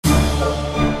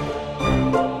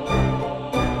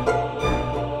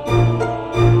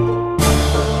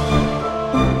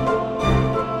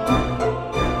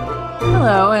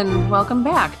and welcome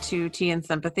back to Tea and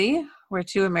Sympathy, where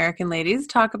two American ladies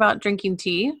talk about drinking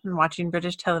tea and watching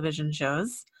British television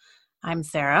shows. I'm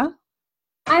Sarah.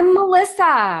 I'm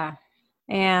Melissa.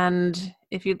 And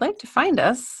if you'd like to find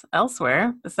us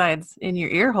elsewhere besides in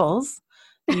your ear holes,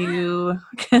 you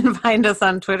can find us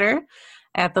on Twitter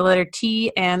at the letter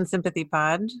Tea and Sympathy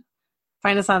Pod.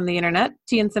 Find us on the internet,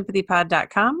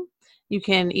 teaandsympathypod.com. You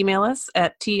can email us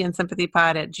at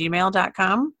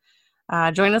teaandsympathypod@gmail.com.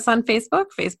 Join us on Facebook,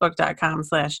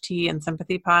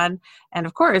 facebook.com/teaandsympathypod. And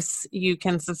of course, you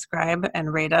can subscribe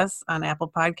and rate us on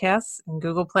Apple Podcasts and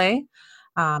Google Play.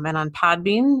 And on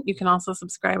Podbean, you can also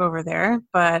subscribe over there.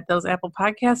 But those Apple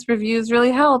Podcast reviews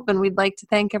really help. And we'd like to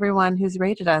thank everyone who's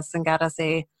rated us and got us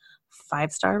a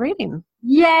 5-star rating.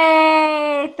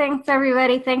 Yay! Thanks,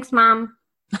 everybody. Thanks, Mom.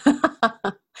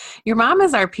 Your mom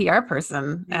is our PR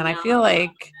person. And I feel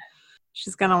like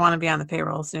she's going to want to be on the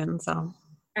payroll soon. So,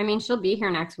 I mean, she'll be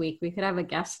here next week. We could have a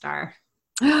guest star.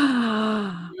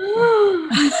 I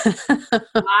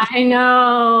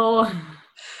know.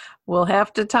 We'll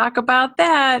have to talk about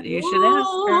that. You should ask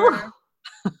her.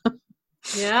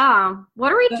 Yeah.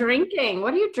 What are we drinking?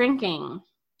 What are you drinking?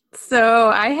 So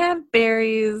I have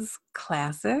Barry's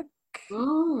Classic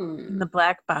Mm. in the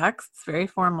black box. It's very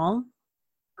formal.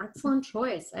 Excellent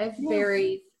choice. I have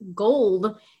Barry's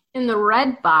Gold in the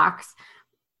red box,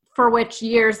 for which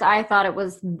years I thought for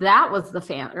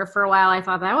a while I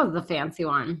thought that was the fancy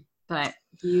one, but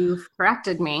you've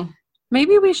corrected me.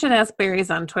 Maybe we should ask Barry's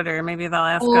on Twitter. Maybe they'll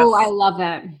ask us. Oh, I love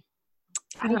it.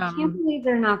 I can't believe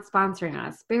they're not sponsoring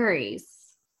us.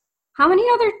 Barry's. How many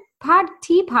other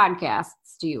tea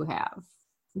podcasts do you have?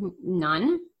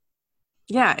 None?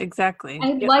 Yeah, exactly.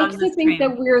 I'd like to think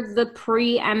that we're the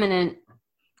preeminent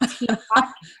tea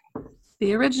podcast.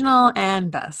 The original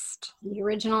and best. The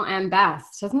original and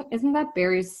best. Isn't that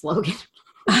Barry's slogan?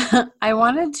 I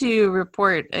wanted to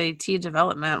report a tea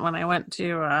development when I went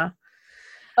to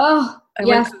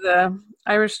went to the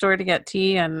Irish store to get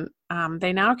tea, and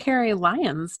they now carry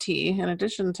Lyons tea in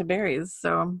addition to Barry's.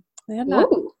 So they had not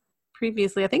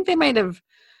previously. I think they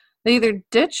either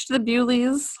ditched the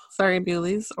Bewleys,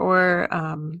 or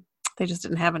they just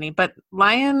didn't have any. But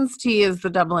Lyons tea is the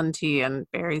Dublin tea, and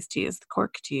Barry's tea is the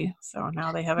Cork tea. So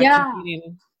now they have a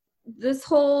competing. This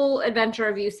whole adventure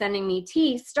of you sending me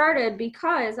tea started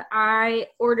because I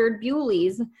ordered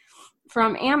Bewleys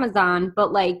from Amazon,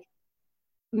 but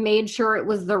made sure it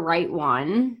was the right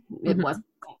one. It wasn't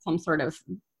some sort of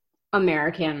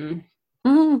American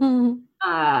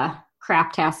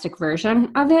craptastic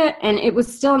version of it, and it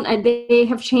was still, they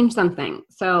have changed something.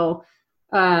 So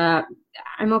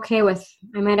I'm okay with,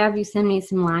 I might have you send me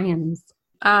some Lyons.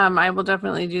 I will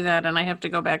definitely do that, and I have to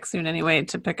go back soon anyway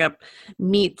to pick up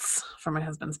meats for my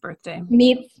husband's birthday.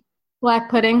 Meats, black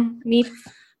pudding,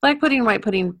 white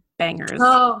pudding bangers.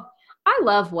 Oh, I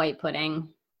love white pudding.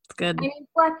 It's good. I mean,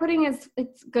 black pudding it's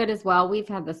good as well. We've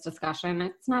had this discussion.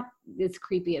 It's not as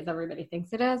creepy as everybody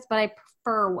thinks it is, but I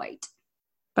prefer white.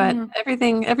 But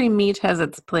every meat has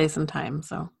its place and time.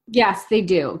 So yes, they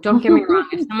do. Don't get me wrong.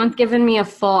 If someone's given me a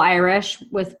full Irish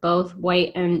with both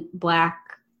white and black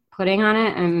pudding on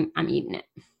it, I'm eating it.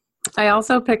 I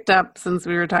also picked up, since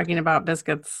we were talking about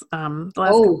biscuits, the last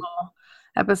couple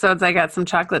episodes, I got some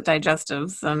chocolate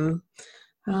digestives, and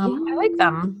I like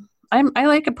them. I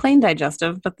like a plain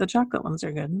digestive, but the chocolate ones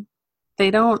are good.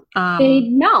 They don't. They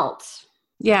melt.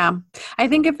 Yeah, I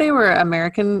think if they were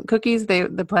American cookies,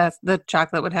 the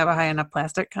chocolate would have a high enough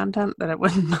plastic content that it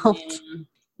wouldn't melt.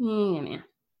 Yeah.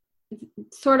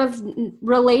 Sort of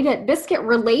related, biscuit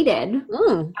related.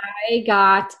 I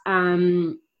got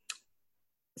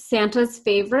Santa's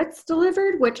favorites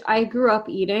delivered, which I grew up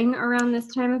eating around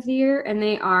this time of the year, and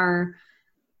they are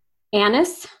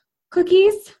anise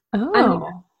cookies.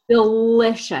 Oh.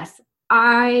 Delicious.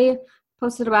 I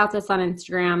posted about this on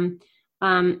Instagram.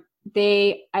 I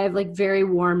have very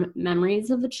warm memories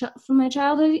of from my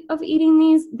childhood of eating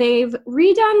these. They've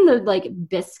redone the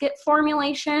biscuit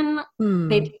formulation.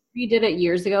 They redid it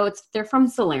years ago. They're from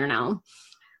Salerno,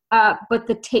 but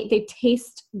they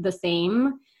taste the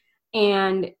same.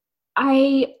 And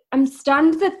I'm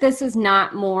stunned that this is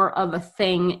not more of a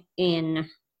thing in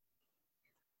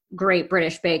Great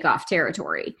British Bake Off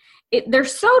territory. They're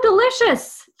so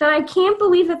delicious that I can't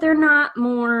believe that they're not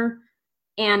more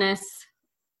anise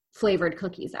flavored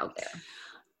cookies out there.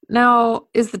 Now,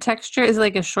 is the texture, is it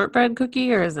like a shortbread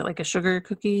cookie, or is it like a sugar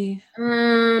cookie?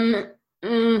 It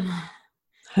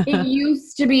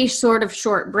used to be sort of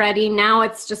shortbready. Now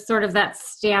it's just sort of that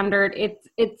standard. It's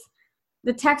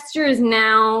the texture is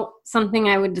now something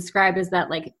I would describe as that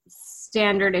like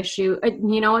standard issue.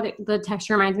 You know what the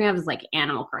texture reminds me of is like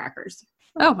animal crackers.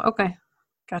 Oh, okay.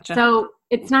 Gotcha. So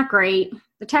it's not great.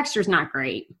 The texture's not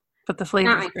great. But the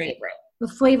flavor is great. Favorite. The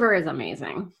flavor is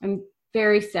amazing. I'm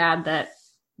very sad that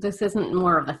this isn't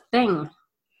more of a thing.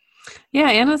 Yeah,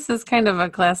 anise is kind of a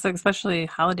classic, especially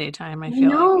holiday time, I feel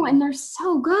No, and they're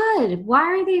so good.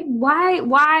 Why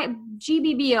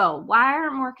GBBO? Why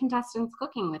aren't more contestants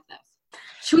cooking with this?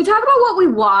 Should we talk about what we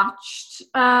watched?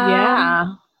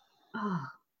 Yeah.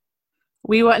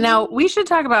 Now we should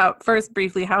talk about first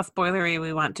briefly how spoilery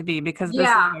we want to be, because this is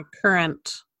a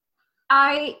current.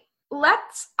 I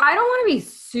don't want to be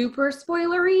super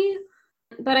spoilery,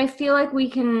 but I feel like we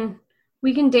can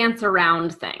dance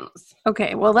around things.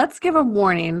 Okay, well, let's give a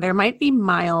warning. There might be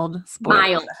mild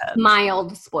spoilers.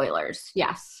 Mild spoilers.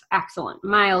 Yes, excellent.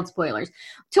 Mild spoilers.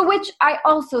 To which I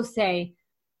also say,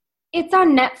 it's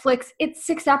on Netflix. It's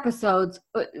 6 episodes.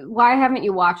 Why haven't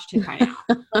you watched it by now?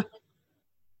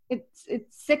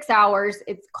 It's 6 hours.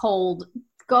 It's cold.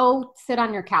 Go sit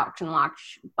on your couch and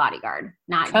watch Bodyguard.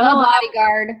 Not The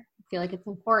Bodyguard. I feel like it's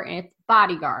important. It's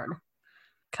Bodyguard.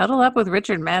 Cuddle up with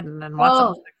Richard Madden and watch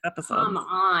all 6 episodes. Come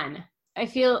on. I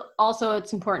feel also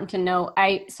it's important to know.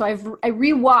 I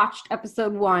rewatched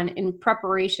episode 1 in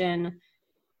preparation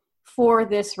for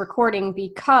this recording,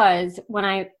 because when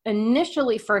I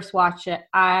initially first watched it,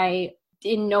 I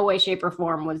in no way, shape, or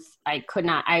form I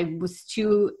was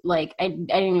too, like, I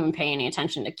didn't even pay any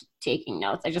attention to taking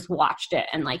notes. I just watched it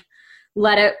and, like,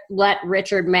 let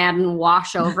Richard Madden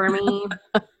wash over me.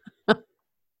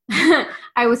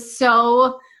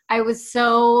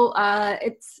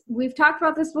 We've talked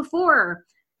about this before.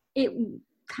 It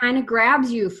kind of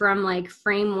grabs you from, like,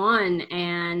 frame 1,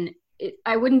 and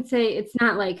I wouldn't say it's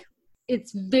not like,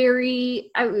 it's very,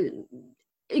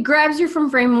 it grabs you from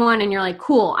frame 1 and you're like,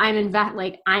 cool,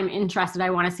 I'm interested. I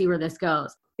want to see where this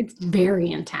goes. It's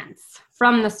very intense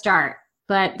from the start,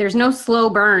 but there's no slow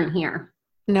burn here.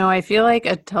 No, I feel like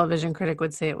a television critic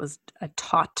would say it was a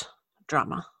taut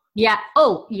drama. Yeah.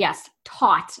 Oh, yes.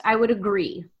 Taut. I would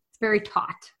agree. It's very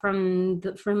taut from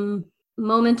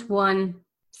moment 1.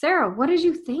 Sarah, what did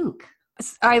you think?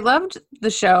 I loved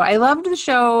the show.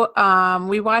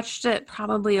 We watched it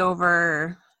probably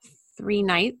over 3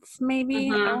 nights, maybe.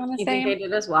 Mm-hmm. I want to say. I think I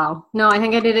did as well. No, I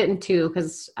think I did it in 2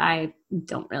 because I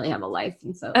don't really have a life,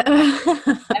 and so.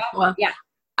 Well, yeah.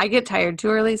 I get tired too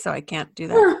early, so I can't do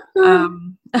that.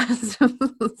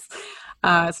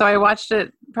 So I watched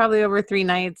it probably over 3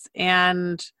 nights,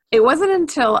 and it wasn't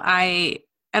until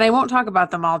and I won't talk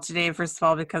about them all today, first of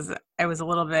all, because I was a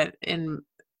little bit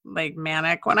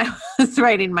manic when I was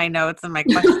writing my notes and my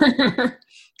questions.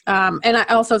 And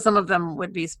also some of them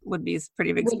would be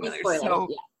pretty big spoilers. So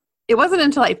it wasn't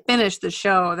until I finished the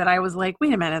show that I was like,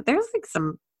 wait a minute, there's like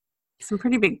some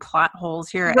pretty big plot holes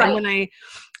here. Right. And when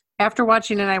after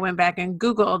watching it, I went back and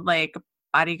Googled like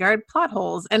Bodyguard plot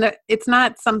holes, and it's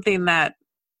not something that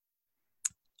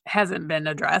hasn't been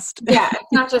addressed. Yeah,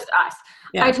 it's not just us.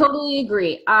 Yeah. I totally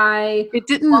agree. It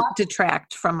didn't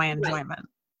detract from my enjoyment.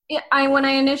 Right. When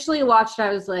I initially watched,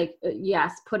 I was like,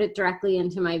 yes, put it directly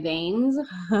into my veins.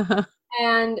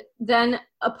 And then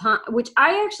which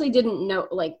I actually didn't know,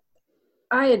 like,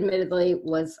 I admittedly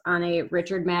was on a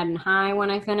Richard Madden high when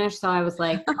I finished. So I was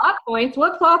like, plot points?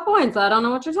 What plot points? I don't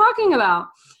know what you're talking about.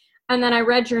 And then I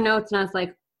read your notes and I was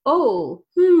like, oh,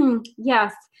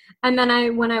 yes. And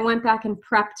then when I went back and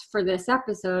prepped for this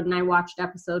episode and I watched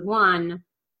episode 1,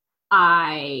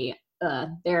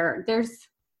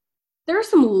 there are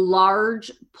some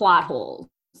large plot holes,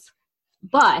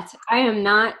 but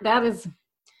that's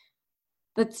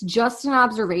just an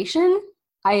observation.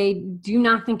 I do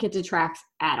not think it detracts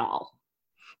at all.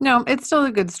 No, it's still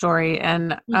a good story.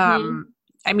 And,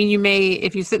 I mean,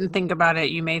 if you sit and think about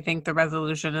it, you may think the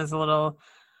resolution is a little,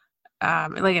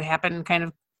 like it happened kind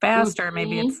of fast, or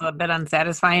maybe it's a bit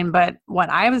unsatisfying. But what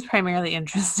I was primarily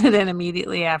interested in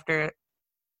immediately after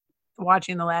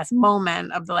watching the last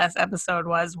moment of the last episode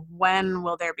was, when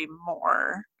will there be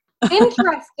more?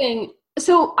 Interesting.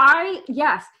 So I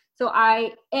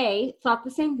thought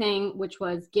the same thing, which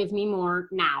was give me more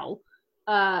now.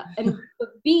 And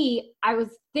B, I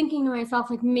was thinking to myself,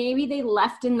 like, maybe they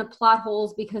left in the plot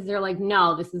holes because they're like,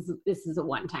 no, this is a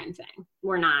one-time thing.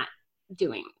 We're not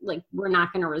going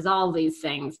to resolve these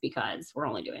things because we're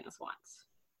only doing this once.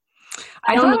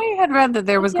 I thought I had read that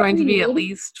there was going to be at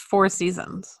least 4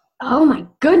 seasons. Oh my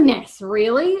goodness,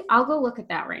 really? I'll go look at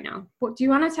that right now. What do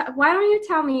you want to why don't you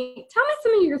tell me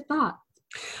some of your thoughts?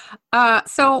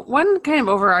 So one kind of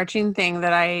overarching thing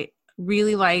that I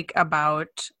really like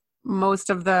about most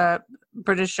of the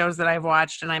British shows that I've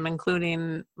watched, and I'm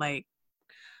including like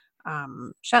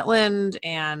Shetland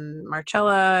and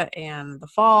Marcella and The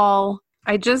Fall.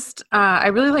 I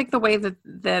really like the way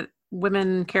that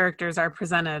women characters are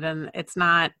presented, and it's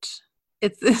going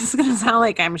to sound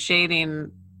like I'm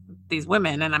shading these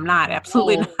women, and I'm not,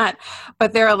 absolutely not,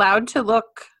 but they're allowed to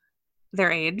look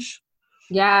their age.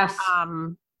 Yes.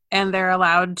 And they're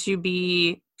allowed to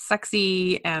be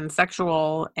sexy and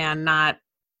sexual and not,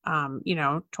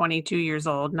 22 years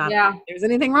old. Not that there's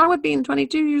anything wrong with being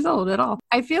 22 years old at all.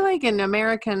 I feel like in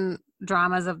American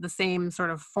dramas of the same sort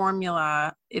of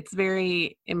formula, it's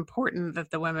very important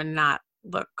that the women not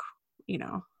look,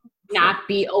 not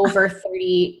be over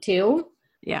 32.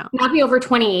 Yeah. Not be over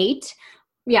 28.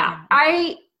 Yeah.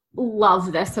 I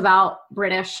love this about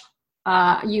British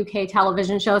UK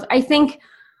television shows. I think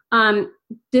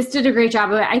this did a great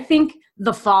job of it. I think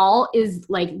The Fall is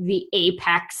like the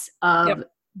apex of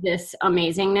this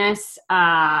amazingness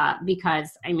because,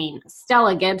 I mean,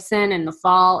 Stella Gibson in The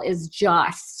Fall is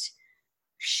just,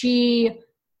 she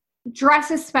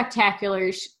dresses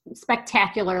spectacularly.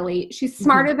 She's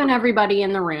smarter than everybody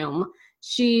in the room.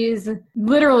 She's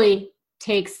literally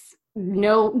takes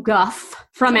no guff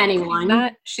from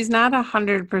anyone. She's not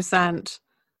 100%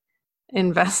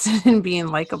 invested in being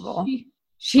likable.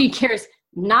 She cares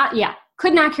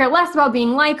could not care less about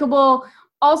being likable.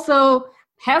 Also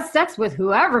has sex with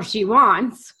whoever she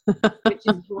wants, which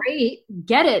is great.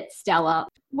 Get it, Stella.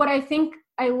 What I think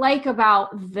I like about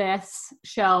this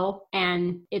show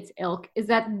and its ilk is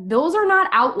that those are not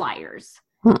outliers.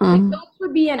 Like, those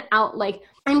would be an out. Like,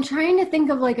 I'm trying to think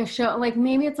of like a show, like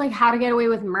maybe it's like How to Get Away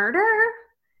with Murder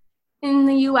in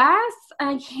the U.S. And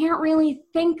I can't really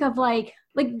think of like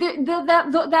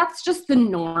that's just the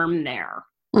norm there.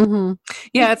 Mm-hmm.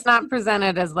 Yeah, it's not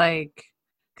presented as like,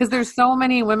 because there's so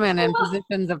many women in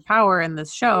positions of power in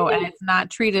this show, and it's not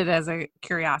treated as a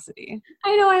curiosity.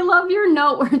 I know. I love your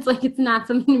note where it's like it's not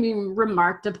something to be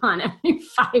remarked upon every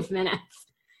 5 minutes.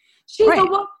 She's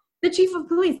the chief of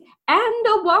police and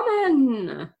a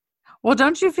woman. Well,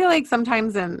 don't you feel like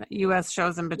sometimes in U.S.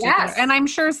 shows in particular, and I'm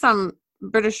sure some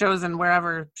British shows and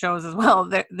wherever shows as well,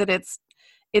 that it's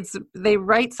they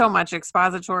write so much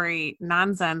expository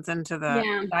nonsense into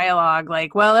the dialogue,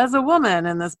 like, well, as a woman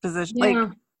in this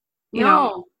position,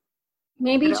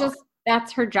 maybe just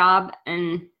that's her job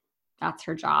and that's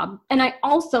her job. And I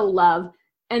also love,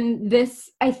 and this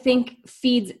I think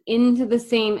feeds into the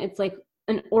same, it's like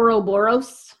an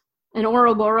Ouroboros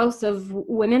of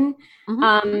women,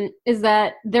 is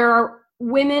that there are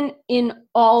women in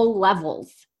all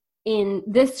levels in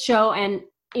this show and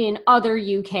in other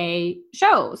UK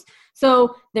shows.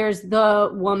 So there's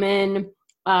the woman,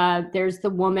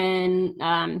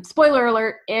 spoiler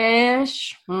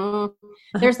alert-ish.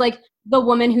 There's like the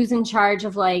woman who's in charge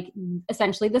of like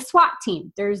essentially the SWAT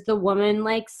team. There's the woman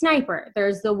like sniper.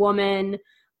 There's the woman,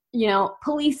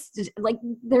 police, like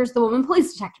there's the woman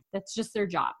police detective. That's just their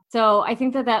job. So I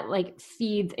think that like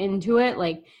feeds into it.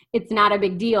 Like it's not a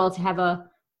big deal to have a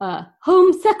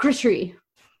home secretary,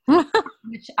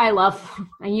 which I love.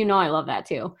 And I love that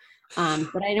too.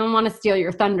 But I don't want to steal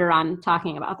your thunder on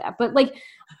talking about that. But like,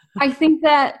 I think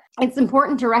that it's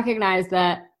important to recognize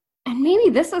that, and maybe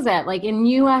this is it, like in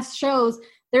US shows,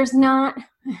 there's not,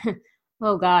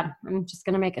 oh God, I'm just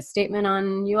going to make a statement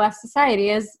on US society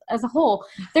as a whole.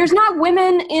 There's not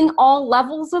women in all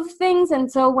levels of things.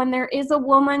 And so when there is a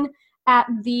woman at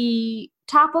the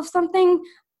top of something,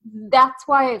 that's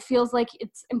why it feels like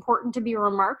it's important to be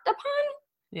remarked upon.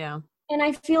 Yeah. And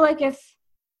I feel like if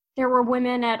there were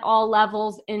women at all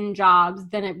levels in jobs,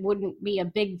 then it wouldn't be a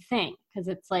big thing. Because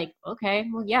it's like, okay,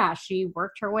 well, yeah, she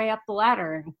worked her way up the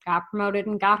ladder and got promoted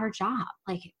and got her job.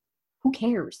 Like, who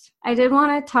cares? I did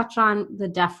want to touch on the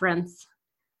deference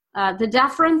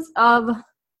of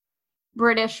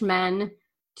British men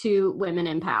to women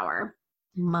in power.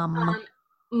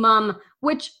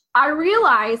 Which I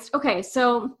realized, okay,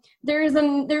 so there is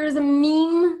a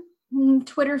meme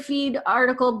Twitter feed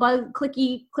article,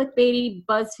 clickbaity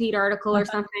BuzzFeed article or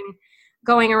something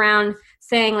going around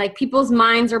saying like people's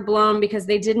minds are blown because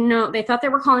they didn't know, they thought they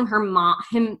were calling her mom,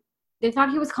 they thought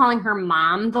he was calling her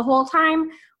mom the whole time,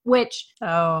 which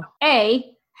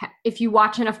if you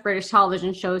watch enough British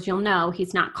television shows, you'll know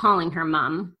he's not calling her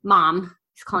mom,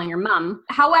 he's calling her mum.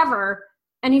 However,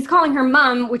 and he's calling her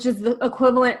mum, which is the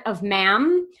equivalent of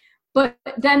ma'am. But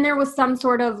then there was some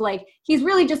sort of like, he's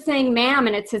really just saying ma'am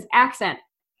and it's his accent.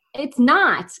 It's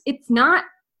not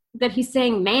that he's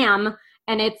saying ma'am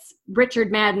and it's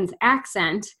Richard Madden's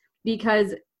accent,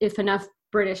 because if enough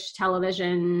British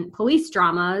television police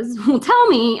dramas will tell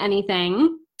me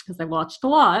anything, because I watched a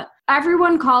lot,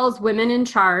 everyone calls women in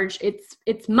charge,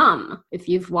 it's mum. If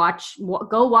you've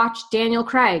go watch Daniel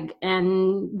Craig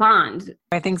and Bond.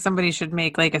 I think somebody should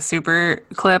make like a super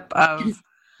clip of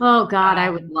oh God,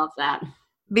 I would love that.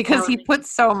 Because he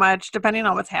puts so much, depending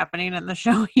on what's happening in the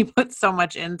show, he puts so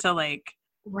much into like,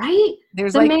 right?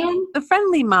 There's the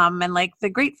friendly mom and like the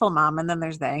grateful mom, and then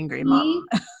there's the angry mom.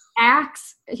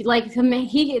 Acts like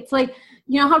it's like,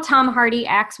 you know how Tom Hardy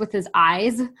acts with his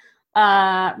eyes?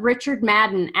 Richard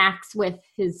Madden acts with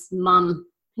his mum,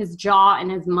 his jaw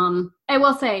and his mum. I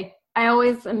will say, I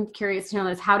always am curious to know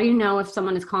this. How do you know if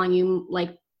someone is calling you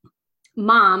like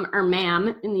mom or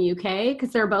ma'am in the UK?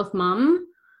 Because they're both mum.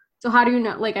 So how do you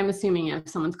know? Like, I'm assuming if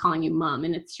someone's calling you mom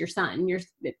and it's your son,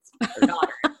 it's your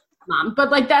daughter, mom.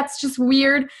 But like, that's just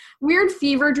weird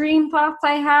fever dream thoughts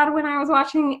I had when I was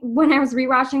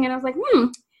rewatching it. I was like,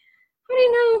 how do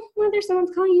you know whether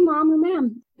someone's calling you mom or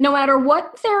ma'am? No matter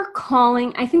what they're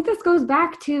calling, I think this goes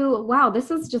back to, wow, this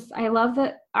is just, I love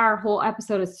that our whole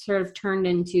episode has sort of turned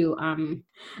into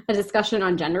a discussion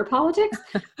on gender politics.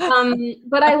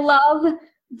 But I love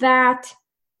that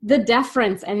the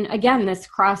deference, and again, this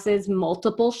crosses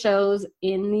multiple shows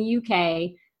in the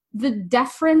UK, the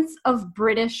deference of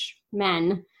British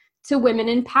men to women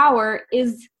in power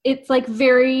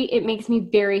it makes me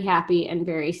very happy and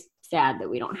very sad that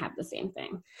we don't have the same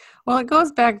thing. Well, it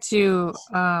goes back to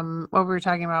what we were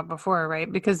talking about before,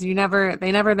 right? Because they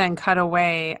never then cut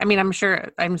away. I mean, I'm sure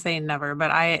I'm saying never,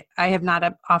 but I have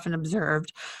not often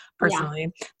observed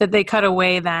personally that they cut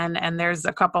away then, and there's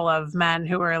a couple of men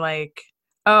who are like,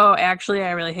 oh, actually,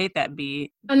 I really hate that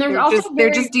beat. And they're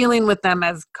just dealing with them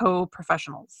as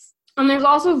co-professionals. And there's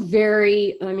also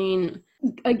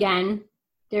again,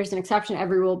 there's an exception to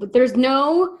every rule, but there's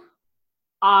no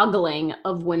ogling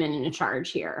of women in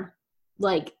charge here.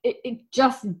 Like, it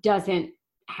just doesn't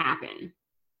happen.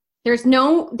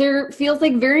 There feels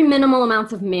like very minimal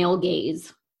amounts of male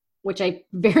gaze, which I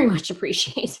very much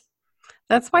appreciate.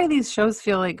 That's why these shows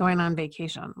feel like going on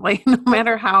vacation. Like, no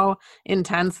matter how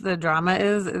intense the drama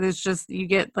is, it's just, you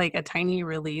get like a tiny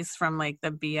release from like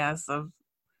the BS of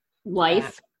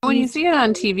life. When you see it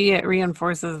on TV, it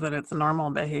reinforces that it's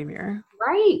normal behavior.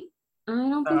 Right. I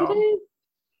don't think it is.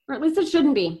 Or at least it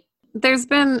shouldn't be.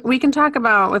 We can talk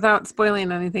about, without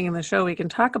spoiling anything in the show, we can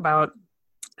talk about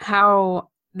how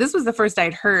this was the first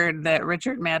I'd heard that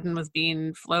Richard Madden was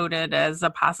being floated as a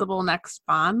possible next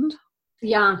Bond.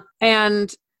 Yeah.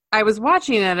 And I was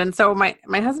watching it, and so my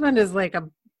husband is like a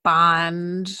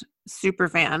Bond super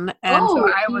fan. And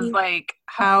so I was like,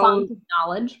 how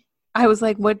knowledge. I was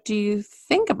like, what do you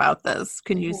think about this?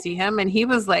 Can you see him? And he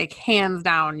was like, hands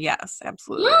down, yes,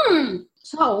 absolutely.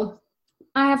 So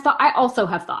I also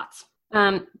have thoughts.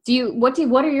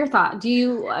 What are your thoughts? Do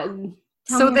you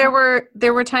so there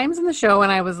were times in the show when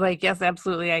I was like, yes,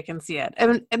 absolutely, I can see it.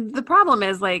 And the problem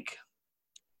is, like,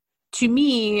 to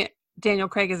me, Daniel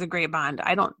Craig is a great Bond.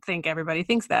 I don't think everybody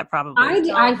thinks that,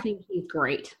 probably. I think he's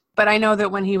great. But I know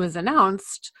that when he was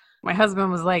announced, my husband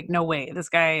was like, no way, this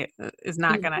guy is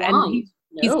not going to. And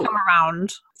he's come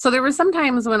around. So there were some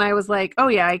times when I was like, oh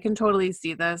yeah, I can totally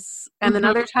see this. And then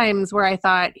other times where I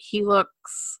thought he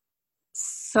looks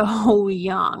so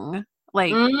young,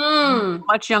 like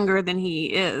much younger than he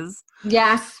is.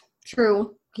 Yes,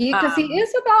 true. Because he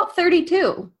is about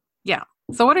 32. Yeah.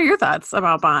 So what are your thoughts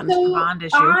about Bond? So the Bond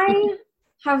issue?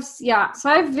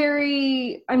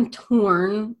 I'm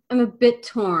torn. I'm a bit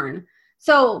torn.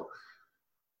 So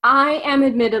I am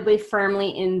admittedly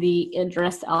firmly in the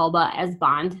Idris Elba as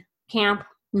Bond camp.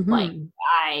 Like,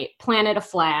 I planted a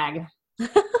flag.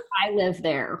 I live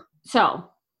there. So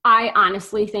I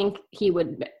honestly think he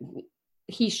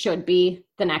should be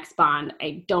the next Bond.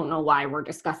 I don't know why we're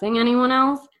discussing anyone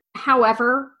else.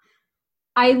 However,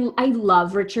 I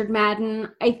love Richard Madden.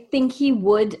 I think he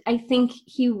would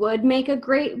make a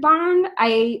great Bond.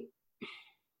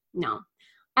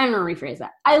 I'm going to rephrase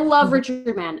that. I love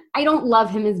Richard Madden. I don't love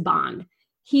him as Bond.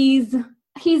 He's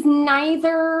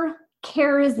neither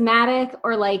charismatic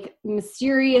or like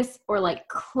mysterious or like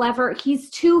clever.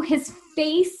 His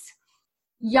face,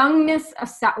 youngness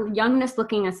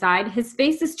looking aside, his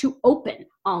face is too open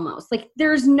almost. Like,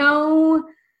 there's no,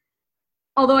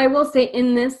 although I will say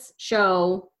in this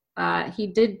show, he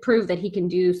did prove that he can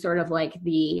do sort of like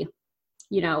the,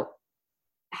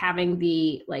 having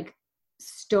the like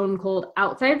stone cold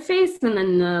outside face and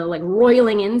then the like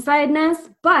roiling insideness.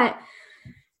 But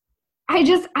I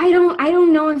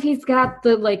don't know if he's got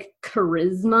the like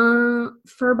charisma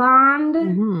for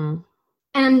Bond.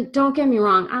 And don't get me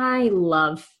wrong, I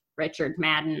love Richard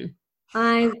Madden.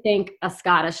 I think a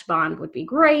Scottish Bond would be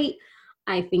great.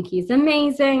 I think he's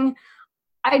amazing.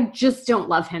 I just don't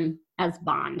love him as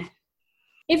Bond.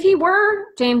 If he were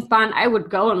James Bond, I would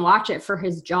go and watch it for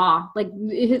his jaw. Like,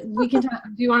 we can talk,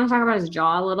 do you want to talk about his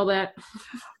jaw a little bit?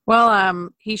 Well,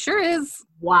 he sure is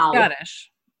Scottish.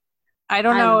 I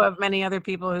don't know of many other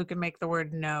people who can make the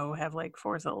word no have like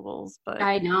 4 syllables, but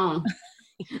I know.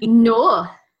 No.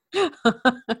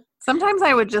 Sometimes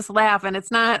I would just laugh, and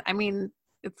it's not, I mean,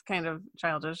 it's kind of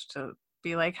childish to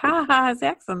be like, ha ha, his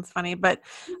accent's funny, but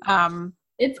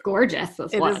it's gorgeous.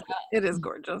 It is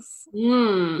gorgeous.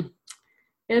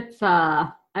 It's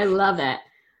I love it.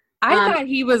 I thought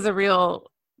he was a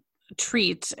real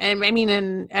treat, and I mean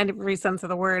in every sense of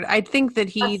the word. I think that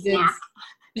he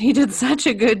did such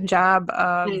a good job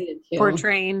of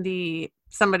portraying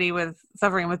somebody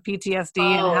suffering with PTSD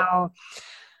and how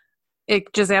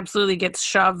it just absolutely gets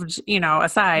shoved,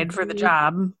 aside for the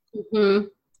job.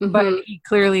 But he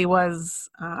clearly was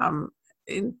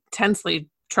intensely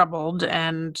troubled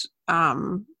and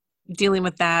dealing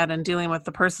with that and dealing with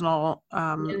the personal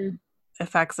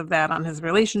effects of that on his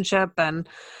relationship. And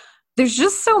there's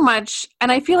just so much,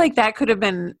 and I feel like that could have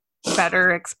been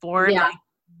better explored. Like,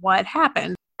 what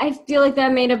happened? I feel like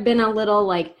that may have been a little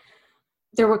like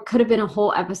could have been a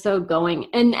whole episode going,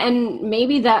 and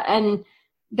maybe that, and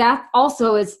that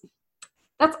also is.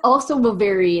 That's also a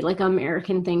very like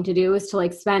American thing to do, is to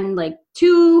like spend like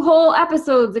 2 whole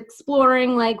episodes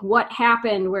exploring like what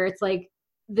happened, where it's like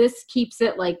this keeps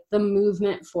it like the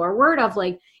movement forward of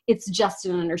like it's just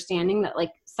an understanding that like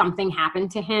something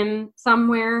happened to him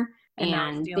somewhere,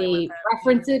 and they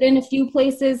reference it in a few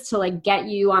places to like get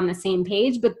you on the same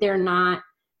page, but they're not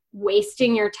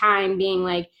wasting your time being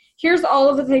like, here's all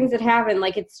of the things that happened.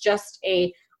 Like it's just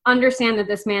understand that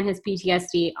this man has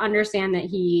PTSD, understand that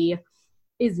he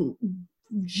is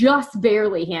just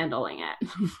barely handling it.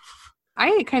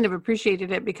 I kind of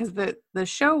appreciated it because the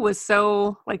show was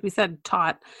so, like we said,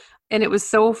 taut, and it was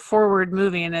so forward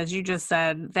moving, and as you just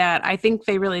said, that I think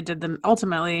they really did them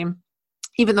ultimately,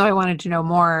 even though I wanted to know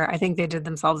more, I think they did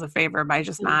themselves a favor by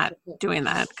just not doing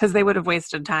that, because they would have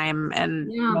wasted time and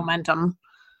momentum.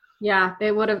 Yeah,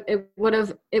 it would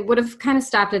have kind of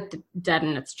stopped it dead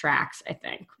in its tracks, I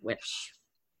think, which...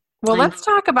 Well, let's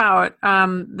talk about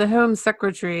the Home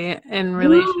Secretary in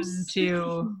relation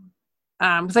to,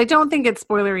 because I don't think it's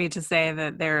spoilery to say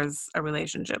that there's a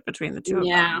relationship between the two of them.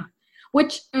 Yeah,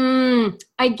 which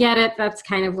I get it. That's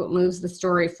kind of what moves the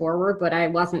story forward, but I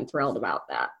wasn't thrilled about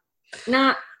that.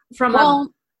 Not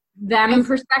from them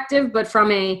perspective, but from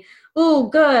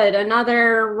good,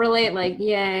 another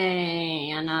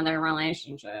yay, another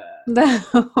relationship. I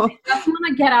just want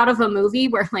to get out of a movie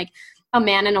where like a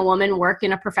man and a woman work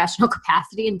in a professional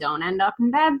capacity and don't end up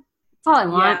in bed. That's all I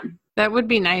want. Yeah, that would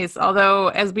be nice. Although,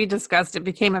 as we discussed, it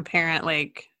became apparent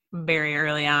like very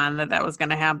early on that was going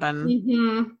to happen. As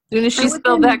soon as she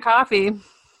spilled that coffee.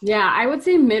 Yeah, I would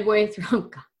say midway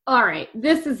through. All right,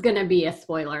 this is going to be a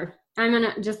spoiler. I'm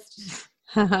going to just...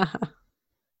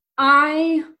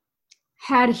 I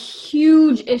had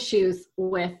huge issues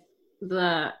with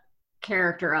the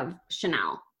character of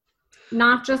Chanel.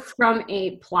 Not just from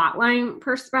a plotline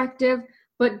perspective,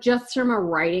 but just from a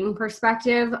writing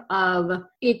perspective of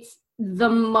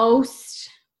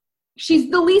she's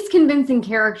the least convincing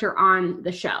character on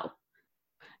the show.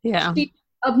 Yeah. She's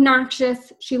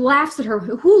obnoxious. She laughs at her.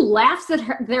 Who laughs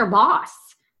at their boss?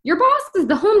 Your boss is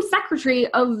the Home Secretary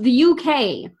of the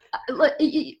UK.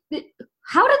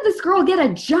 How did this girl get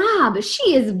a job?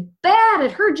 She is bad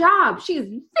at her job. She is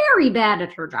very bad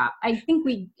at her job. I think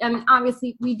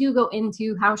obviously we do go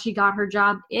into how she got her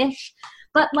job-ish,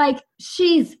 but like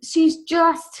she is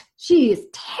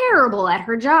terrible at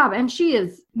her job, and she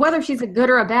is, whether she's a good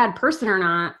or a bad person or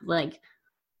not, like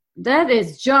that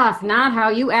is just not how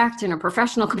you act in a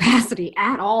professional capacity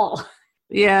at all.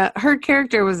 Yeah, her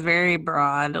character was very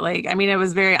broad. Like, I mean, it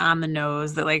was very on the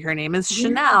nose that like her name is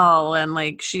Chanel and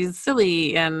like she's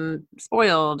silly and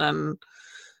spoiled, and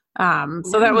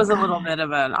so that was a little bit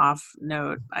of an off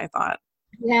note, I thought.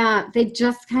 Yeah, they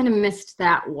just kind of missed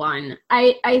that one.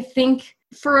 I think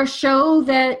for a show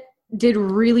that did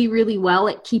really, really well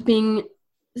at keeping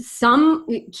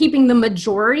the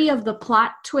majority of the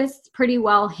plot twists pretty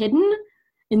well hidden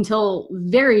until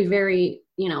very, very,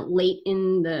 late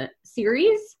in the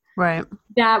series. Right.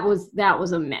 That was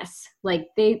a miss. Like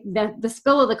the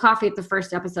spill of the coffee at the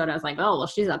first episode, I was like, oh, well,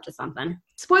 she's up to something.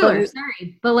 Spoilers,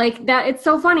 sorry. But like that, it's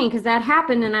so funny because that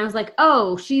happened and I was like,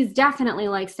 oh, she's definitely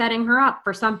like setting her up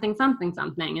for something.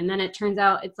 And then it turns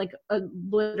out it's like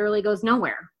literally goes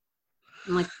nowhere.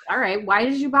 I'm like, all right, why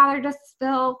did you bother to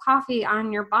spill coffee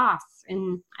on your boss?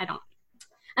 And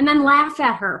then laugh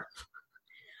at her.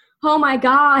 Oh my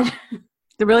God.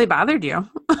 It really bothered you.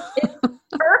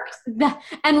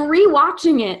 And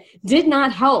rewatching it did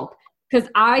not help because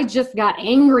I just got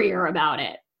angrier about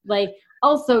it. Like,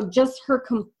 also just her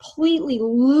completely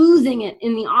losing it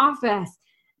in the office.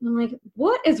 And I'm like,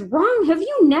 what is wrong? Have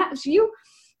you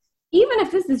even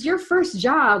if this is your first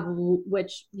job,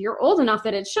 which you're old enough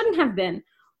that it shouldn't have been,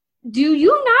 do you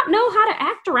not know how to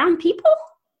act around people?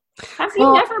 Have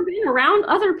you never been around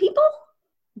other people?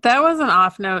 That was an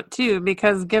off note too,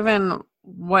 because given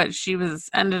what she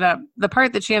the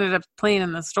part that she ended up playing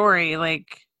in the story,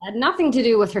 like, had nothing to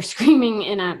do with her screaming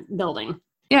in a building.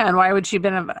 Yeah, and why would she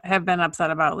have been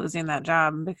upset about losing that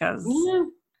job? Because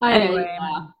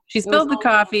she spilled the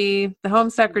coffee. The home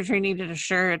secretary needed a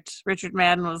shirt. Richard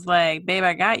Madden was like, "Babe,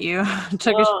 I got you."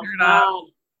 Took his shirt off.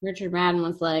 Richard Madden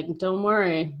was like, "Don't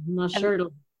worry, my shirt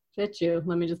will fit you.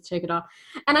 Let me just take it off."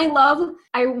 And I love.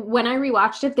 When I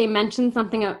rewatched it, they mentioned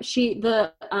something.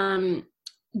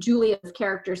 Julia's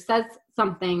character says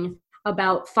something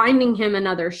about finding him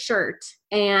another shirt,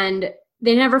 and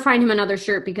they never find him another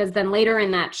shirt because then later in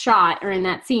that shot or in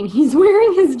that scene, he's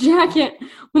wearing his jacket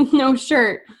with no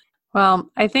shirt.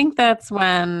 Well, I think that's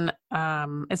when,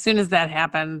 as soon as that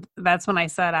happened, that's when I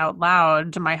said out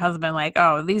loud to my husband, like,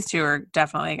 "Oh, these two are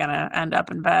definitely going to end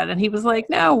up in bed." And he was like,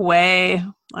 "No way."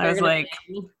 I was like,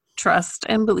 "Trust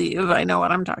and believe. I know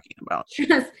what I'm talking about."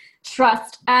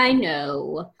 Trust, I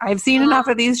know. I've seen enough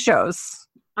of these shows.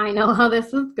 I know how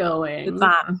this is going. It's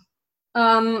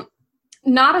on.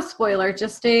 Not a spoiler,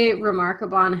 just a remark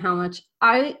upon how much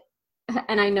I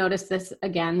noticed this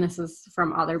again, this is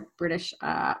from other British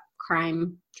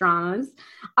crime dramas.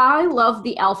 I love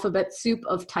the alphabet soup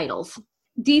of titles.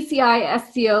 DCI,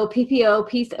 SCO, PPO,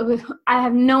 PC. I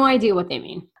have no idea what they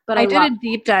mean. But I did a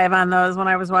deep dive on those when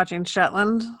I was watching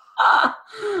Shetland.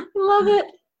 Love it.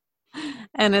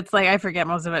 And it's like, I forget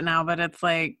most of it now, but it's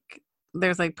like,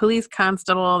 there's like police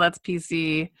constable, that's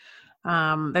PC.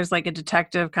 There's like a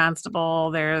detective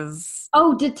constable. There's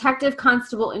detective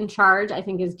constable in charge, I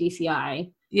think is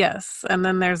DCI. Yes, and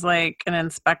then there's like an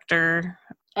inspector.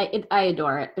 I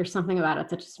adore it. There's something about it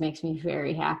that just makes me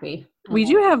very happy. We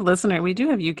do have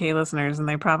UK listeners, and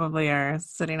they probably are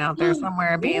sitting out there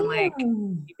somewhere being like,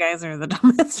 "You guys are the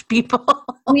dumbest people."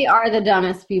 We are the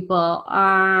dumbest people.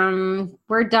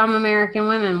 We're dumb American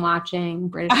women watching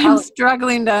British. I'm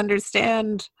struggling to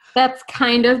understand. That's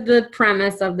kind of the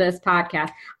premise of this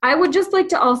podcast. I would just like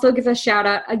to also give a shout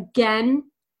out again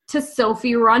to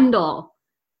Sophie Rundle.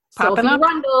 Sophie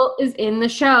Rundle is in the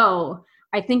show.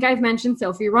 I think I've mentioned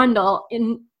Sophie Rundle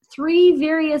in 3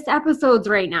 various episodes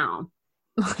right now.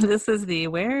 This is the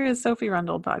Where is Sophie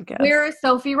Rundle podcast. Where is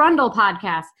Sophie Rundle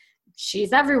podcast.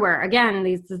 She's everywhere. Again,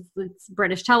 it's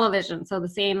British television, so the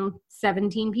same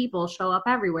 17 people show up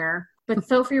everywhere. But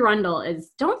Sophie Rundle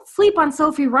don't sleep on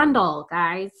Sophie Rundle,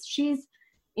 guys. She's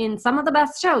in some of the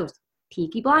best shows.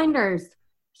 Peaky Blinders.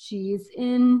 She's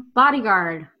in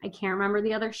Bodyguard. I can't remember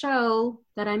the other show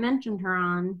that I mentioned her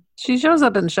on. She shows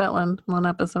up in Shetland one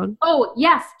episode. Oh,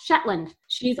 yes, Shetland.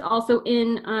 She's also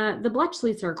in The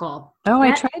Bletchley Circle. Oh,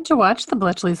 I tried to watch The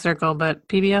Bletchley Circle, but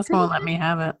PBS won't let me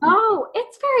have it. Oh,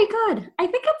 it's very good. I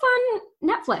think it's on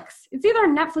Netflix. It's either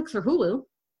on Netflix or Hulu.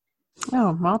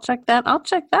 Oh, well, I'll check that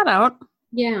out.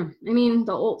 Yeah, I mean,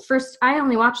 I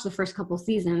only watched the first couple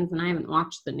seasons, and I haven't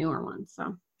watched the newer ones,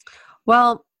 so.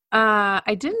 Well,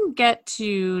 I didn't get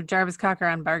to Jarvis Cocker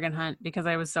on Bargain Hunt because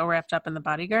I was so wrapped up in The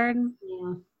Bodyguard.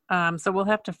 Yeah. So we'll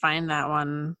have to find that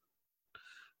one.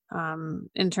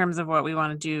 In terms of what we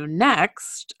want to do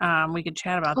next, we could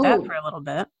chat about that for a little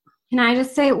bit. Can I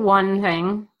just say one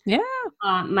thing? Yeah.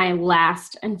 My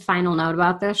last and final note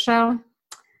about this show.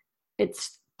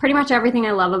 It's pretty much everything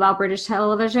I love about British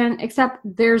television, except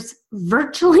there's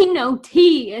virtually no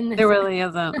tea in this. There really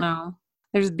isn't, no.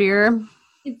 There's beer.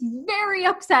 It's very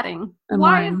upsetting.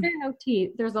 Why is there no tea?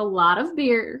 There's a lot of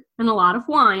beer and a lot of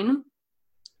wine.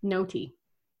 No tea.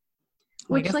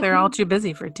 I guess they're all too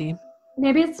busy for tea.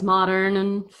 Maybe it's modern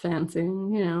and fancy,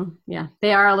 Yeah,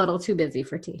 they are a little too busy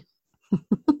for tea.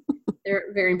 They're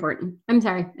very important. I'm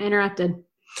sorry, I interrupted.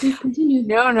 Please continue.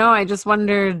 No, I just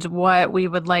wondered what we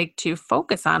would like to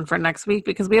focus on for next week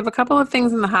because we have a couple of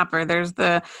things in the hopper. There's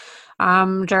the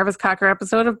Jarvis Cocker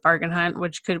episode of Bargain Hunt,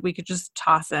 which we could just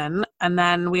toss in. And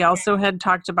then we also had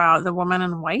talked about The Woman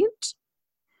in White.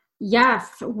 Yes.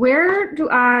 Where do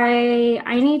I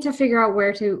need to figure out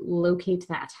where to locate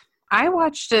that. I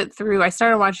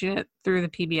started watching it through the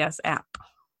PBS app.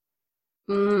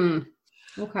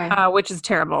 Okay. Which is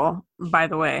terrible, by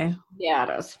the way.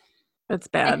 Yeah, it is. It's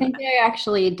bad. I think I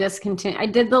actually discontinued. I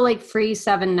did the free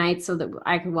 7 nights so that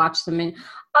I could watch them.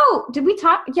 Oh, did we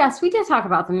talk? Yes, we did talk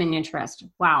about the Miniaturist.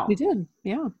 Wow. We did.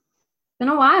 Yeah. Been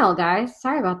a while, guys.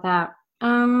 Sorry about that.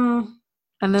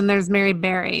 And then there's Mary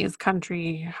Berry's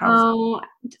Country House. Oh,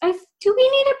 do we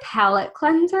need a palate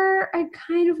cleanser? I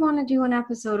kind of want to do an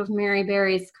episode of Mary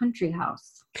Berry's Country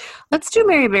House. Let's do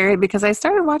Mary Berry because I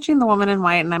started watching The Woman in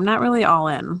White and I'm not really all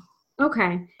in.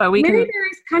 Okay. But we Mary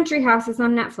Berry's Country House is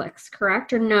on Netflix,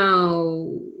 correct? Or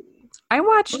no? I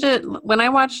watched it. When I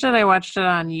watched it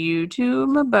on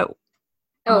YouTube, but...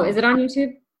 Oh, is it on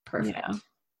YouTube? Perfect. Yeah.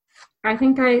 I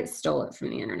think I stole it from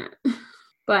the internet.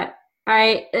 But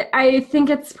I think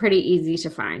it's pretty easy to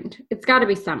find. It's got to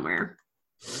be somewhere.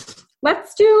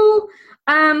 Let's do,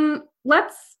 I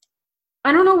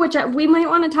don't know which, we might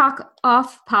want to talk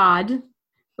off pod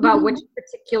about which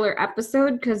particular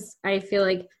episode, because I feel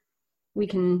like we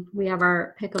have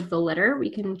our pick of the litter. We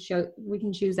can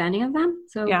choose any of them.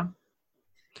 So yeah.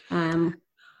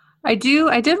 I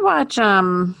did watch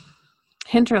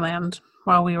Hinterland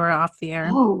while we were off the air.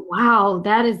 Oh wow,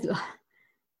 that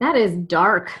is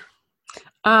dark.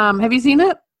 Have you seen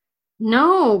it?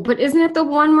 No, but isn't it the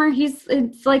one where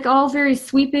it's like all very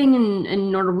sweeping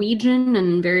and Norwegian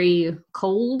and very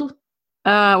cold?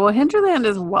 Well, Hinterland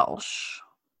is Welsh.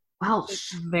 Welsh.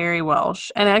 It's very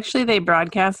Welsh. And actually they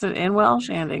broadcast it in Welsh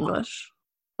and English.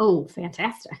 Oh,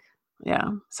 fantastic. Yeah.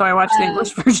 So I watched the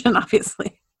English version,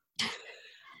 obviously.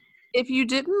 If you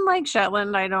didn't like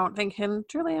Shetland, I don't think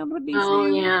Hinterland would be for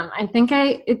you. Yeah. I think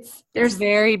it's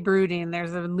very brooding.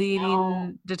 There's a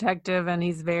leading detective and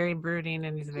he's very brooding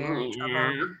and he's very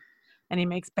troubled. And he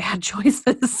makes bad choices.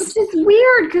 It's just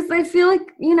weird because I feel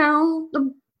like,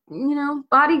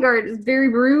 Bodyguard is very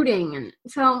brooding, and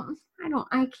so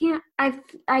I can't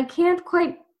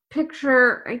quite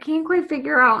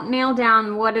nail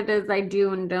down what it is I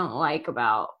do and don't like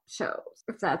about shows,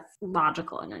 if that's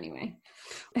logical in any way.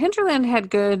 Hinterland had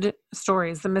good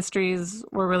stories. The mysteries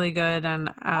were really good, and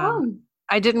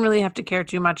I didn't really have to care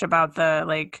too much about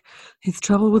his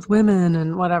trouble with women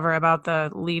and whatever about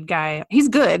the lead guy. He's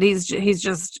good. He's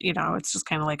just, it's just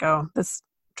kind of like, oh, this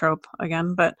trope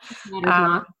again. But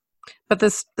the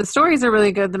stories are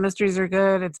really good. The mysteries are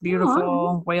good. It's beautiful.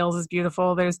 Oh. Wales is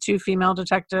beautiful. There's 2 female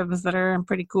detectives that are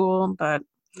pretty cool, but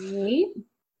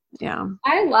yeah.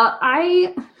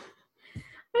 I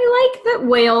like that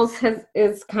Wales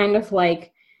is kind of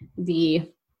like the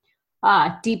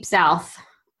deep south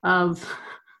of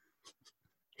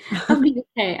the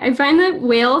UK. I find that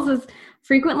Wales is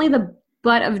frequently the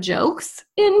butt of jokes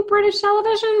in British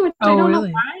television, which I don't know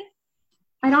why.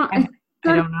 I don't know.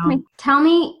 Tell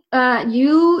me,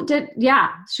 you did,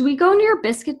 should we go into your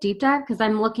biscuit deep dive? Because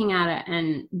I'm looking at it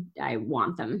and I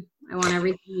want them. I want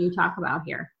everything you talk about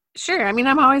here. Sure. I mean,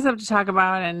 I'm always up to talk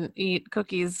about and eat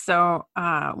cookies. So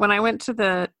when I went to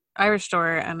the Irish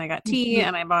store and I got tea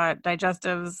and I bought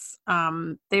digestives,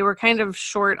 they were kind of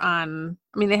short on,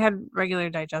 they had regular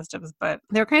digestives, but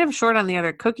they were kind of short on the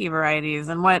other cookie varieties.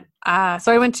 And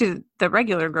so I went to the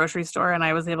regular grocery store and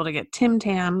I was able to get Tim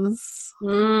Tams,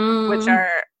 which are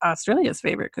Australia's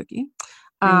favorite cookie.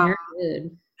 You're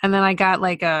good. And then I got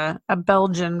like a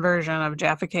Belgian version of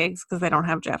Jaffa Cakes because they don't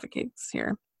have Jaffa Cakes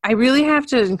here. I really have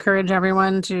to encourage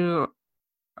everyone to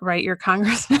write your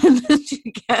congressman to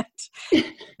get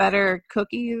better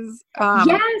cookies.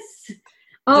 Yes.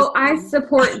 Oh, I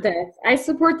support this. I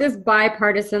support this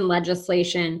bipartisan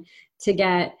legislation to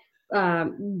get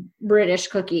British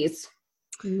cookies,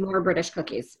 more British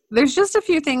cookies. There's just a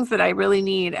few things that I really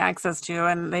need access to,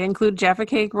 and they include Jaffa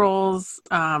Cake rolls,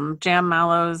 jam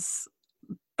mallows,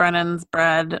 Brennan's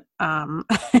bread, and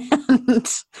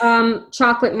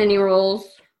chocolate mini rolls.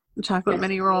 Chocolate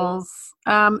mini rolls.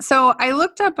 So I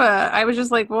looked up I was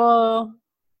just like, well,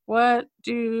 what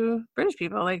do British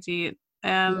people like to eat?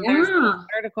 And there's an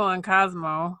article in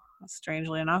Cosmo,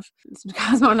 strangely enough.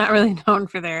 Cosmo not really known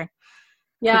for their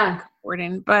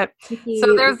reporting, but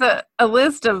so there's a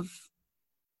list of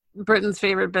Britain's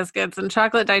favorite biscuits, and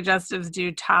chocolate digestives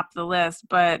do top the list,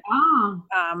 but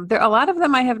there a lot of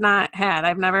them I have not had.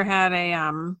 I've never had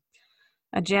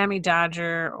a Jammy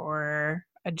Dodger or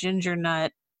a ginger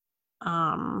nut.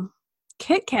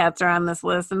 Kit Kats are on this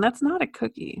list, and that's not a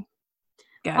cookie,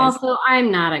 guys. Also, I'm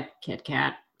not a Kit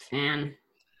Kat fan.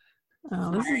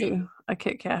 Oh, this is a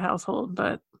Kit Kat household,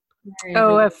 but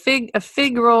a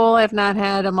fig roll I've not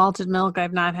had, a malted milk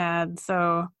I've not had.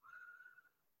 So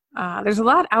there's a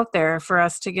lot out there for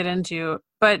us to get into.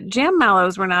 But jam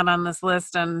mallows were not on this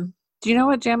list. And do you know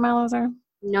what jam mallows are?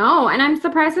 No, and I'm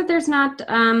surprised that there's not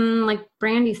like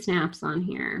brandy snaps on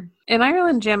here. In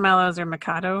Ireland, jam mallows are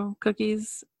Mikado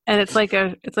cookies, and it's like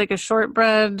a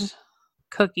shortbread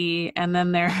cookie, and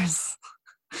then there's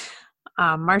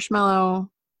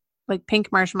marshmallow, like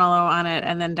pink marshmallow on it,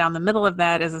 and then down the middle of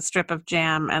that is a strip of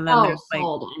jam, and then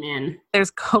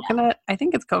there's coconut. I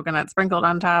think it's coconut sprinkled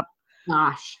on top.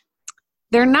 Gosh,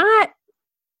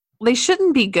 they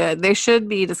shouldn't be good. They should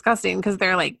be disgusting because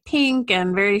they're like pink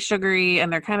and very sugary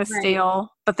and they're kind of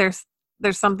stale. But there's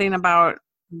something about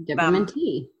vitamin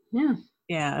T.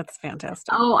 Yeah, it's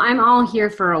fantastic. Oh, I'm all here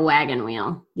for a wagon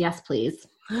wheel. Yes, please.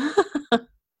 So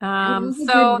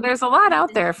there's a lot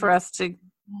out there for us to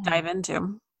dive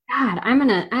into. God, I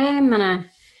am gonna,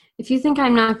 if you think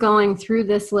I'm not going through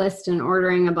this list and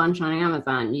ordering a bunch on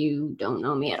Amazon, you don't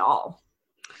know me at all.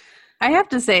 I have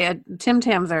to say, Tim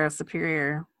Tams are a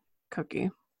superior cookie.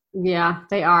 Yeah,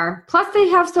 they are. Plus, they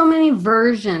have so many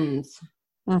versions.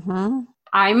 Mm-hmm.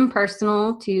 I'm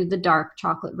personal to the dark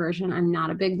chocolate version. I'm not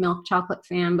a big milk chocolate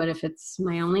fan, but if it's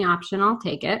my only option, I'll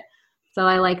take it. So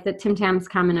I like that Tim Tams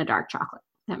come in a dark chocolate.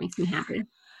 That makes me happy.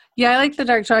 Yeah, I like the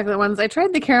dark chocolate ones. I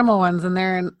tried the caramel ones, and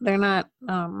they're not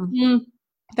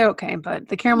they're okay, but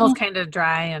the caramel's kind of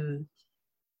dry and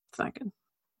it's not good.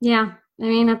 Yeah, I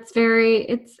mean it's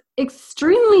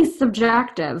extremely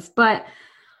subjective, but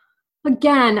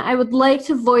again, I would like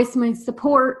to voice my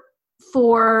support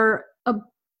for a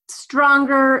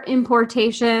stronger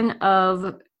importation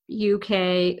of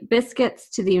UK biscuits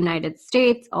to the United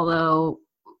States, although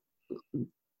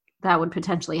that would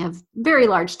potentially have very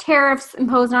large tariffs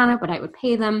imposed on it, but I would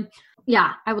pay them.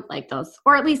 Yeah, I would like those.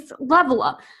 Or at least level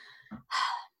up.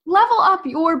 Level up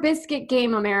your biscuit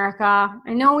game, America.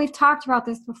 I know we've talked about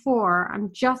this before.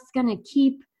 I'm just going to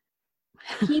keep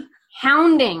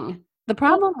hounding. The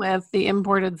problem with the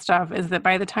imported stuff is that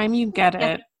by the time you get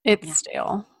it, it's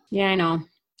stale. Yeah, I know.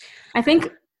 I think,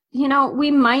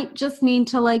 we might just need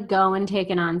to go and take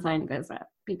an on-site visit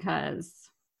because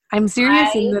I'm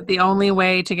serious in that the only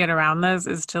way to get around this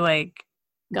is to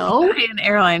go buy an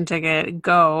airline ticket,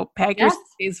 go pack your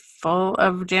suitcase full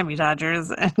of Jammy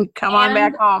Dodgers and come on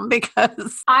back home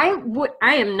because I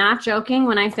am not joking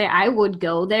when I say I would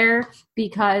go there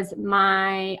because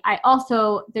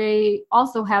they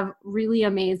also have really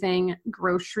amazing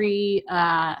grocery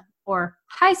or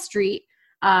high street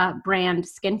brand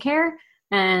skincare.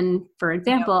 And for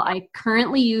example, I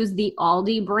currently use the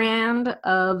Aldi brand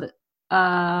of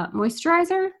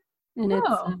moisturizer, and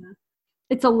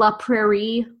it's a La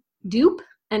Prairie dupe,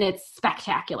 and it's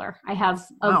spectacular. I have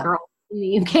a girl in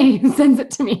the UK who sends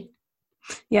it to me.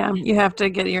 Yeah, you have to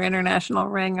get your international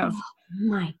ring of. Oh,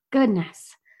 my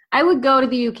goodness, I would go to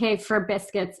the UK for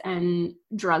biscuits and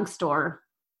drugstore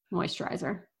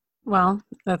moisturizer. Well,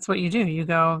 that's what you do. You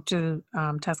go to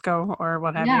Tesco or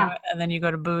what have you, and then you go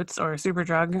to Boots or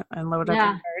Superdrug and load up your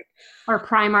cart. Or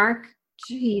Primark.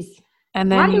 Jeez. And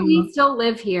then why do we still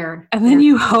live here? And then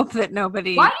you hope that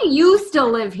nobody... Why do you still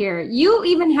live here? You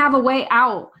even have a way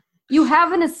out. You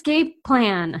have an escape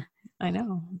plan. I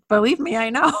know. Believe me, I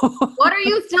know. What are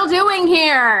you still doing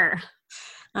here?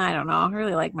 I don't know. I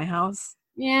really like my house.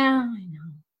 Yeah, I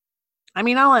know. I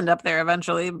mean, I'll end up there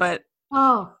eventually, but...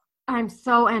 Oh, I'm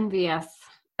so envious.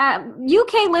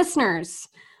 UK listeners,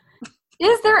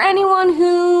 is there anyone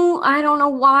who, I don't know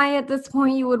why at this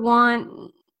point you would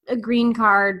want a green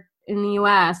card in the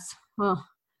US? Well,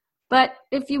 but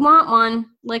if you want one,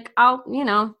 I'd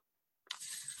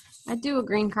do a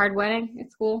green card wedding.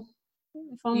 It's cool.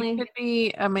 If only you could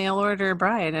be a mail order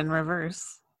bride in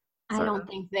reverse. I don't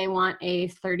think they want a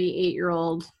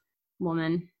 38-year-old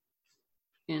woman.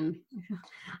 And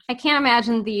I can't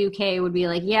imagine the UK would be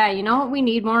like, yeah, you know what we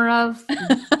need more of?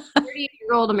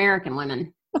 38-year-old American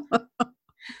women.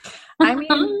 I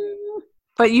mean,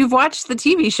 but you've watched the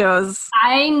TV shows.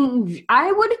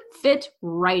 I would fit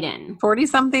right in.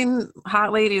 40-something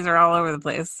hot ladies are all over the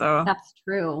place, so that's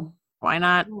true. Why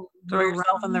not throw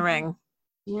yourself in the ring?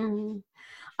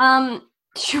 Yeah.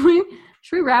 Should we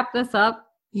wrap this up?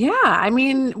 Yeah, I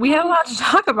mean, we had a lot to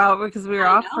talk about because we were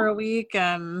off for a week,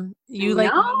 and you moved the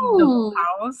whole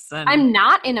house. And I'm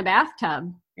not in a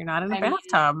bathtub. You're not in a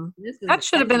bathtub. That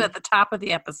should have been at the top of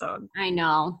the episode. I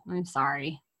know. I'm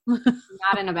sorry.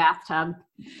 Not in a bathtub.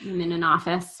 I'm in an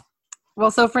office.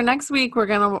 Well, so for next week, we're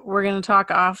gonna talk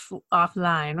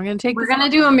offline. We're gonna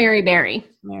do a Mary Berry.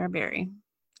 Mary Berry.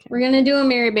 Okay. We're gonna do a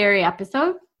Mary Berry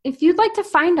episode. If you'd like to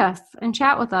find us and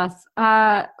chat with us,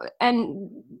 and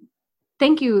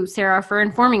thank you, Sarah, for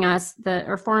informing us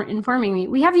informing me.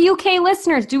 We have UK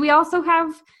listeners. We also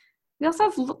have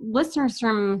listeners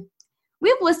we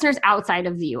have listeners outside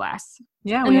of the US.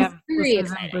 Yeah, we have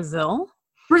listeners in Brazil.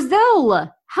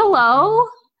 Brazil. Hello.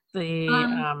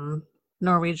 The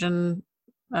Norwegian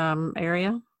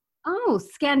area. Oh,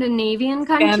 Scandinavian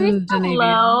country.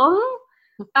 Hello.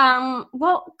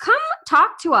 Well, come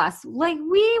talk to us. We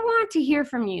want to hear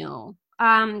from you.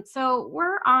 So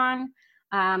we're on.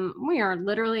 We are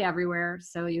literally everywhere,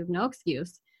 so you have no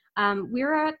excuse.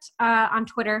 We're on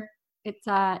Twitter. It's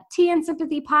Tea and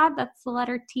Sympathy Pod. That's the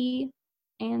letter T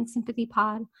and Sympathy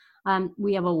Pod.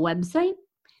 We have a website.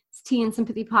 It's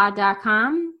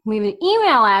teaandsympathypod.com. We have an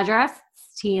email address.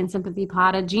 It's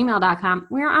teaandsympathypod@gmail.com.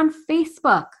 We're on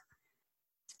Facebook.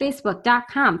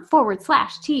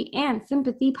 Facebook.com/Tea and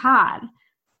Sympathy Pod.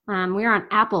 We're on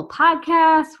Apple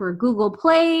Podcasts. We're Google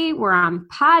Play. We're on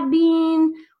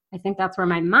Podbean. I think that's where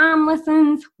my mom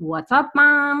listens. What's up,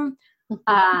 Mom?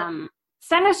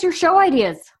 Send us your show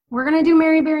ideas. We're going to do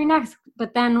Mary Berry next,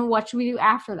 but then what should we do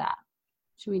after that?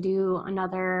 Should we do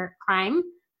another crime?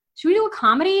 Should we do a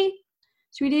comedy?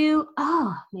 Should we do,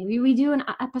 maybe we do an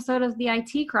episode of the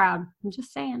IT Crowd. I'm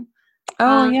just saying.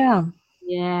 Oh, yeah.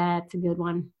 Yeah, it's a good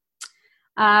one.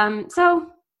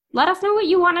 So let us know what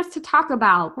you want us to talk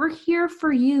about. We're here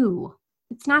for you.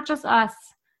 It's not just us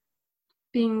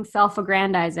being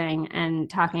self-aggrandizing and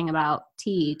talking about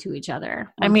tea to each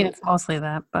other. I mean, it's mostly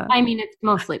that, but. It's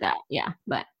mostly that, yeah.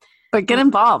 But get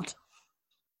involved.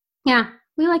 Yeah,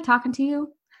 we like talking to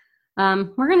you.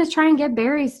 We're going to try and get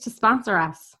Barry's to sponsor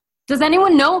us. Does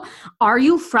anyone know? Are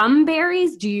you from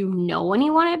Barry's? Do you know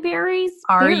anyone at Barry's?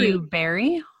 Are you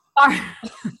Barry?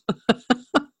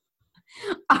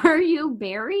 Are you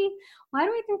Barry? Why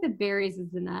do I think that Barry's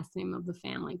is the last name of the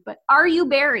family? But are you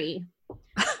Barry?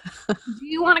 Do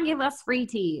you want to give us free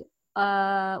tea?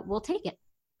 We'll take it.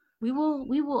 We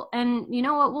will. And you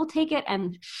know what? We'll take it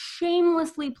and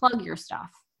shamelessly plug your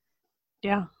stuff.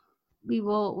 Yeah. We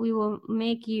will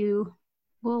make you,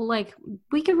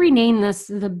 we could rename this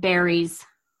the Berries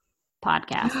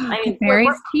podcast. I mean,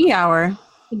 Berries Tea Hour.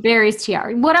 The Berries Tea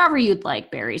Hour. Whatever you'd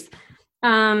like, Berries.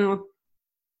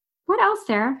 What else,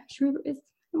 Sarah?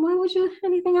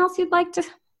 Anything else you'd like to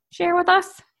share with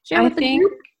us? Share with the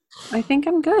group? I think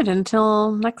I'm good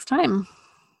until next time.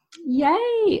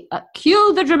 Yay!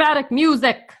 Cue the dramatic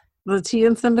music. The Tea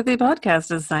and Sympathy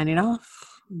podcast is signing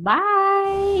off.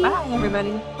 Bye. Bye,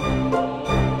 everybody.